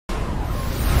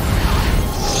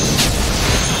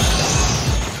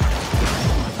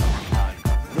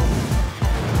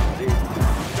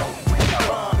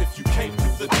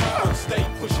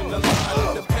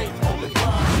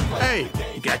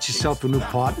myself a new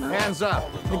partner. Hands up.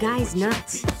 The guy's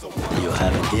nuts. You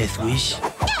have a death wish?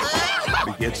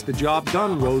 He gets the job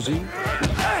done, Rosie.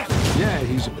 Yeah,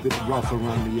 he's a bit rough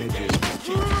around the edges.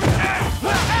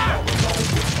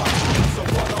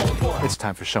 It's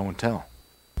time for show and tell.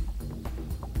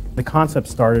 The concept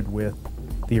started with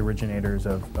the originators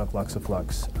of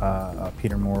Luxaflux,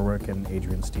 Peter Morwick and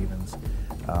Adrian Stevens.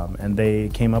 And they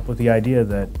came up with the idea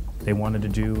that they wanted to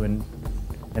do an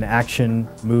action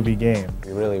movie game.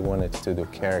 We really wanted to do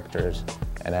characters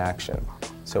and action.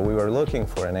 So we were looking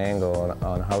for an angle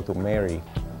on how to marry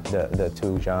the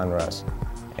two genres.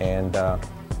 And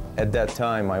at that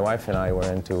time, my wife and I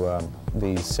were into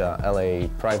these LA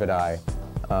Private Eye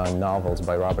novels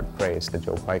by Robert Grace, the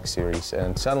Joe Pike series.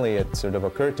 And suddenly it sort of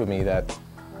occurred to me that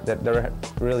there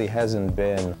really hasn't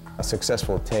been a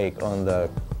successful take on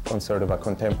sort of a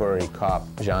contemporary cop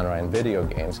genre in video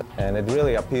games. And it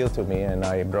really appealed to me, and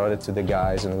I brought it to the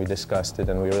guys and we discussed it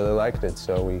and we really liked it.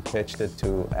 So we pitched it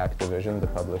to Activision, the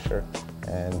publisher,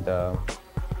 and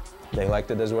they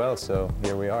liked it as well, so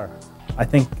here we are. I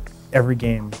think every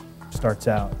game starts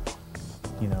out,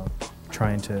 you know,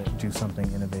 trying to do something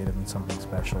innovative and something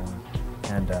special.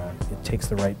 And it takes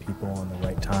the right people and the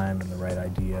right time and the right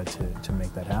idea to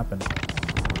make that happen.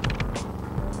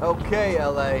 Okay,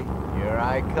 LA, here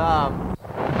I come.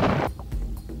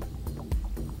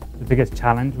 The biggest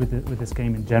challenge with this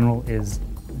game in general is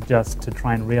just to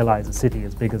try and realize a city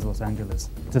as big as Los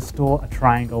Angeles. To store a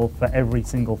triangle for every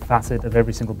single facet of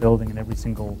every single building and every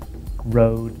single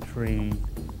road, tree,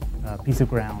 piece of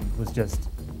ground was just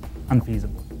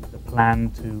unfeasible. The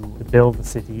plan to build the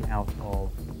city out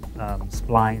of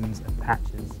splines and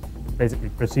patches, basically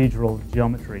procedural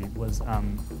geometry, was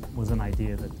an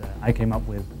idea that I came up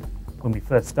with when we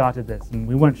first started this, and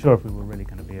we weren't sure if we were really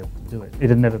going to be able to do it. It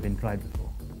had never been tried before.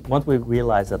 Once we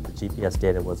realized that the GPS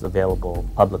data was available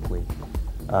publicly,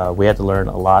 we had to learn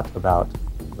a lot about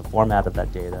the format of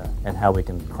that data and how we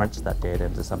can crunch that data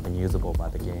into something usable by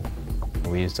the game.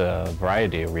 We used a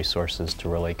variety of resources to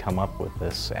really come up with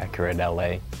this accurate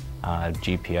LA.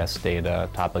 GPS data,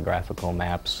 topographical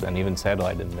maps, and even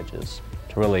satellite images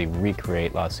to really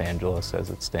recreate Los Angeles as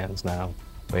it stands now.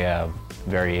 We have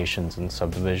variations in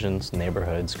subdivisions,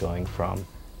 neighborhoods going from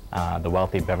the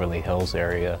wealthy Beverly Hills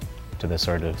area to the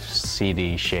sort of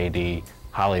seedy, shady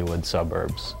Hollywood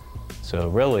suburbs. So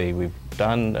really, we've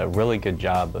done a really good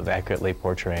job of accurately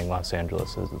portraying Los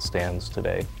Angeles as it stands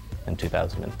today in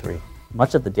 2003.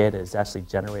 Much of the data is actually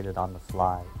generated on the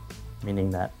fly, meaning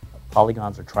that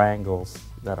polygons or triangles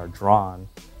that are drawn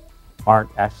aren't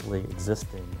actually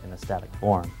existing in a static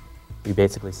form. We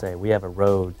basically say we have a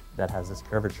road that has this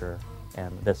curvature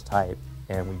and this type,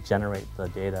 and we generate the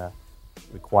data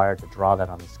required to draw that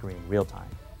on the screen real time.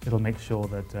 It'll make sure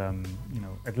that you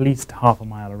know, at least half a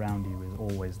mile around you is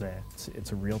always there.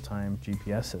 It's a real-time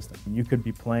GPS system. You could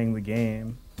be playing the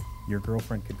game, your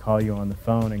girlfriend could call you on the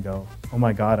phone and go, "Oh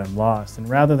my God, I'm lost." And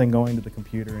rather than going to the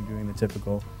computer and doing the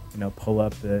typical, you know, pull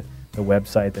up the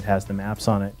website that has the maps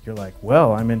on it, you're like,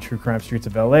 "Well, I'm in True Crime Streets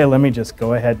of LA. Let me just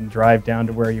go ahead and drive down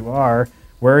to where you are."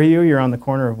 Where are you? You're on the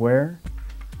corner of where?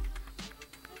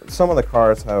 Some of the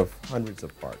cars have hundreds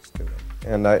of parts to them,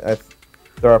 and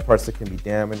there are parts that can be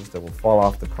damaged, that will fall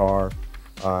off the car,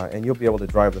 and you'll be able to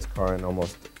drive this car in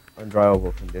almost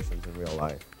undrivable conditions in real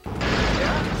life.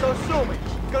 Yeah? So sue me.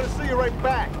 Gonna sue you right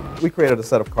back. We created a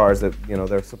set of cars that, you know,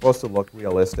 they're supposed to look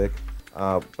realistic,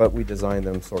 but we designed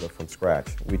them sort of from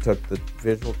scratch. We took the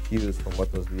visual cues from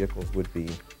what those vehicles would be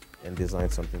and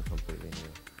designed something completely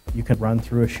new. You can run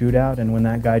through a shootout, and when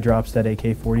that guy drops that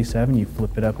AK-47, you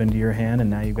flip it up into your hand, and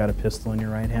now you've got a pistol in your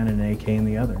right hand and an AK in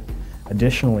the other.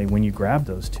 Additionally, when you grab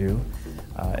those two,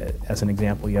 as an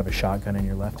example, you have a shotgun in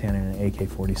your left hand and an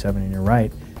AK-47 in your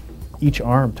right, each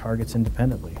arm targets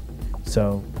independently.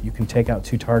 So you can take out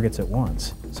two targets at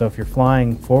once. So if you're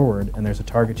flying forward and there's a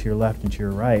target to your left and to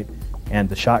your right, and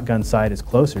the shotgun side is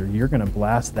closer, you're going to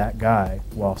blast that guy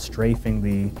while strafing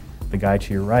the guy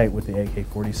to your right with the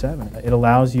AK-47. It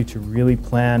allows you to really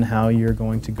plan how you're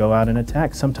going to go out and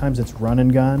attack. Sometimes it's run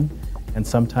and gun, and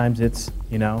sometimes it's,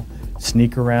 you know,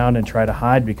 sneak around and try to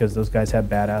hide because those guys have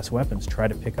badass weapons. Try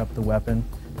to pick up the weapon.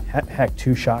 Heck,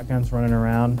 two shotguns running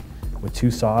around with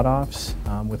two sawed-offs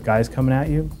with guys coming at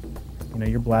you. You know,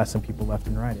 you're blasting people left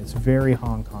and right. It's very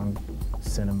Hong Kong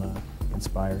cinema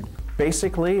inspired.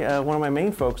 Basically, one of my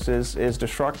main focuses is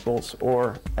destructibles,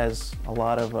 or as a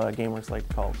lot of gamers like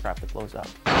to call crap that blows up.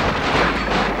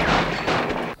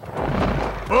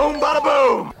 Boom, bada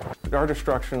boom! Our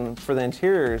destruction for the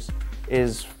interiors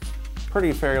is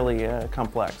pretty fairly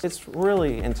complex. It's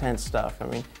really intense stuff. I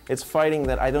mean, it's fighting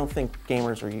that I don't think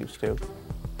gamers are used to.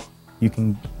 You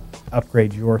can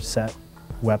upgrade your set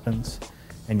weapons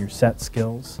and your set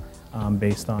skills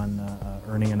based on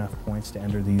earning enough points to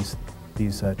enter these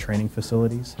training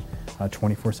facilities,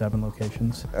 24/7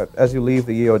 locations. As you leave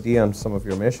the EOD on some of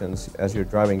your missions, as you're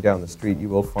driving down the street, you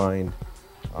will find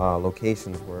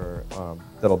locations where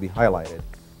that'll be highlighted.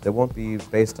 That won't be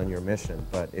based on your mission,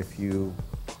 but if you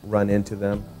run into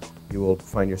them, you will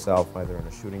find yourself either in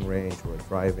a shooting range or a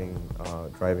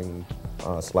driving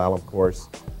slalom course,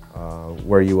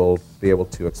 where you will be able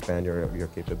to expand your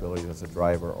capabilities as a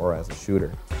driver or as a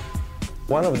shooter.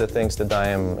 One of the things that I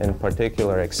am in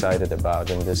particular excited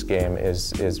about in this game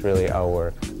is really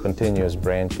our continuous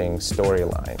branching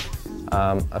storyline.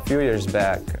 A few years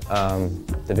back,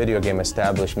 the video game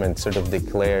establishment sort of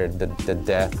declared the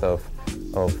death of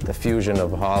the fusion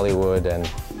of Hollywood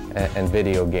and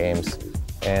video games,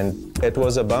 and it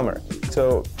was a bummer.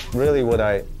 So really what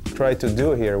I try to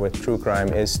do here with True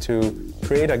Crime is to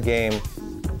create a game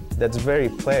that's very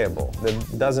playable, that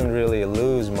doesn't really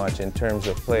lose much in terms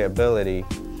of playability,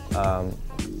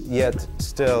 yet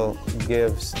still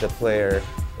gives the player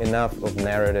enough of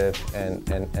narrative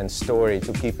and story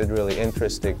to keep it really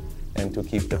interesting and to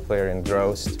keep the player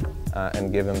engrossed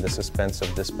and give him the suspense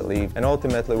of disbelief. And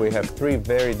ultimately we have 3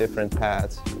 very different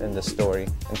paths in the story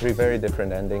and 3 very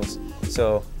different endings.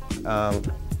 So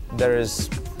there is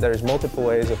multiple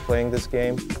ways of playing this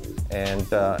game, and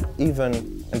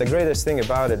the greatest thing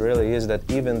about it really is that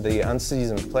even the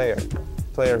unseasoned player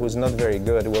who's not very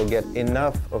good will get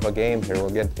enough of a game here, will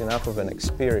get enough of an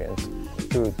experience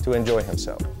to enjoy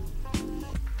himself.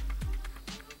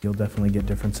 You'll definitely get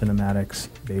different cinematics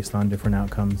based on different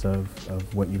outcomes of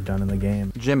what you've done in the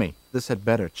game. Jimmy, this had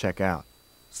better check out.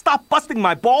 Stop busting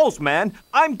my balls, man!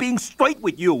 I'm being straight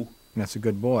with you! That's a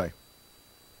good boy.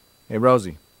 Hey,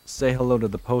 Rosie, say hello to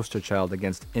the poster child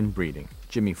against inbreeding,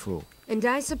 Jimmy Fu. And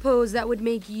I suppose that would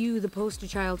make you the poster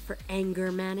child for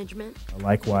anger management?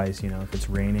 Likewise, if it's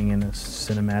raining in a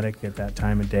cinematic at that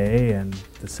time of day and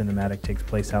the cinematic takes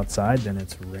place outside, then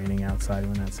it's raining outside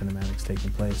when that cinematic's taking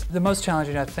place. The most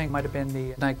challenging, I think, might have been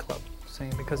the nightclub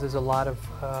scene, because there's a lot of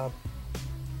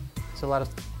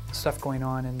stuff going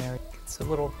on in there. It's a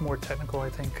little more technical, I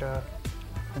think,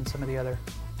 than some of the other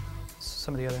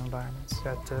environments.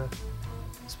 Got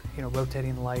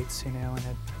rotating lights, and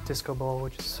a disco ball,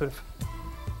 which is sort of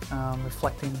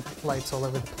reflecting lights all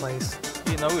over the place.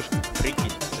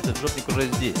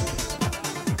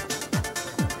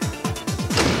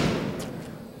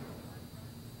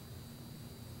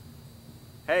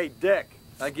 Hey, Dick,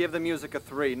 I give the music a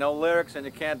 3. No lyrics and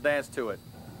you can't dance to it.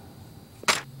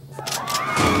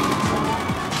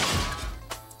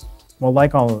 Well,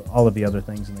 like all of the other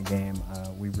things in the game,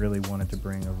 we really wanted to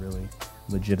bring a really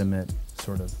legitimate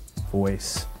sort of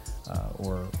voice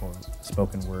or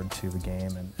spoken word to the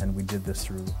game, and we did this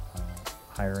through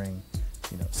hiring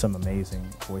some amazing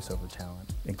voiceover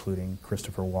talent, including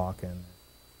Christopher Walken.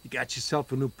 You got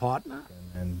yourself a new partner?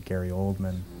 And Gary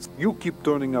Oldman. You keep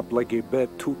turning up like a bad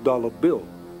 $2 bill,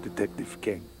 Detective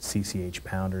King. CCH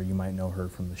Pounder, you might know her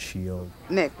from The Shield.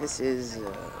 Nick, this is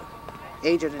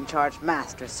Agent in Charge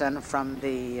Masterson from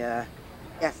the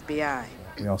FBI.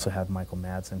 We also have Michael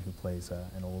Madsen, who plays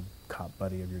an old cop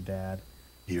buddy of your dad.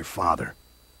 Your father.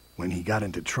 When he got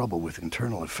into trouble with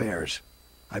internal affairs,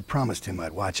 I promised him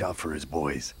I'd watch out for his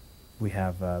boys. We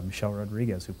have Michelle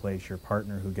Rodriguez, who plays your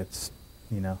partner, who gets,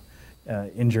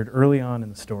 injured early on in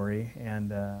the story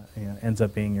and ends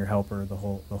up being your helper the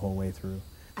whole way through.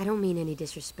 I don't mean any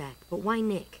disrespect, but why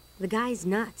Nick? The guy's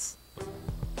nuts.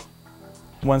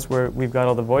 Once we've got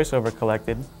all the voiceover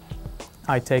collected,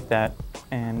 I take that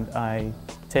and I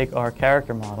take our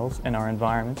character models and our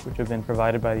environments, which have been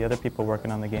provided by the other people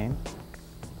working on the game,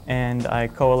 and I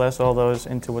coalesce all those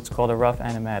into what's called a rough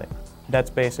animatic. That's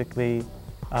basically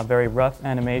a very rough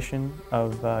animation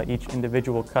of each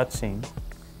individual cutscene.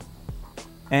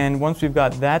 And once we've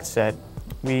got that set,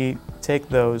 we take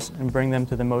those and bring them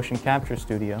to the motion capture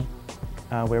studio,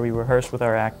 where we rehearse with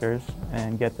our actors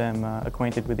and get them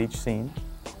acquainted with each scene.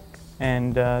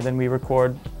 And then we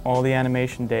record all the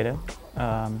animation data.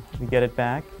 We get it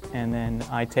back, and then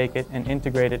I take it and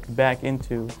integrate it back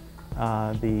into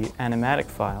the animatic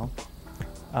file.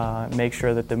 Make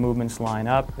sure that the movements line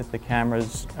up, that the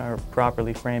cameras are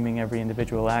properly framing every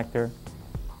individual actor,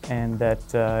 and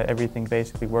that everything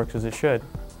basically works as it should.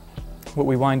 What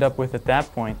we wind up with at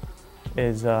that point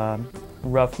is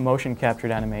rough motion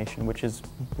captured animation, which is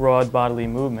broad bodily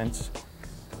movements.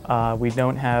 We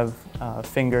don't have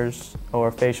fingers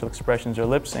or facial expressions or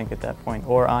lip sync at that point,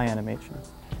 or eye animation.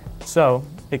 So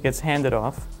it gets handed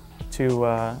off to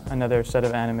another set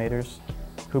of animators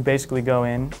who basically go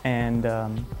in and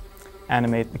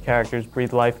animate the characters,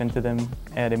 breathe life into them,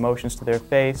 add emotions to their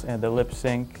face, add the lip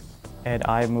sync, add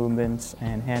eye movements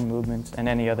and hand movements, and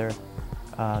any other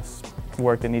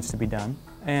work that needs to be done.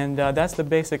 And that's the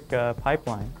basic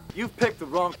pipeline. You've picked the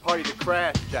wrong party to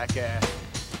crash, jackass.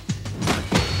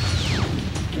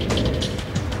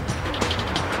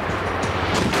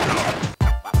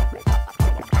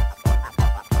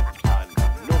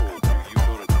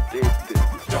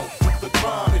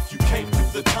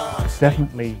 It's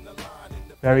definitely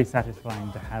very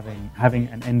satisfying to having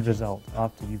an end result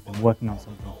after you've been working on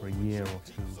something for a year or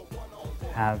two.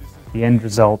 Have the end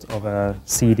result of a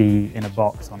CD in a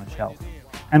box on a shelf.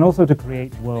 And also to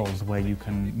create worlds where you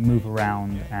can move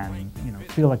around and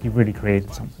feel like you've really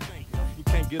created something.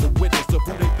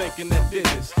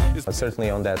 Certainly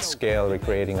on that scale,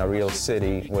 recreating a real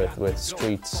city with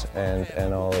streets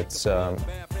and all its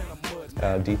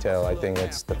detail, I think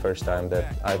it's the first time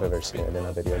that I've ever seen it in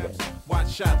a video game.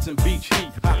 Watch shots and beach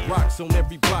heat, hot rocks on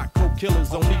every block, cold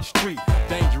killers on each street,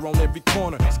 danger on every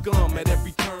corner, scum at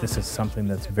every turn. This is something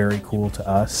that's very cool to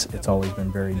us. It's always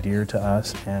been very dear to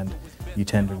us, and you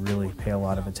tend to really pay a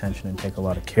lot of attention and take a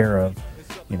lot of care of,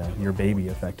 your baby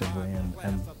effectively,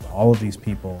 and all of these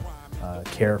people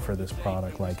care for this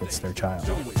product like it's their child.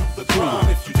 The crime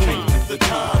if you can't do the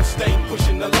time, stay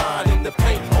pushing the line in the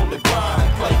paint on the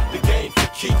grind, play the game for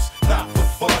keeps, not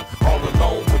for fun, all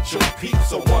alone with your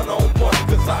peeps, or one-on-one,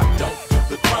 cause I don't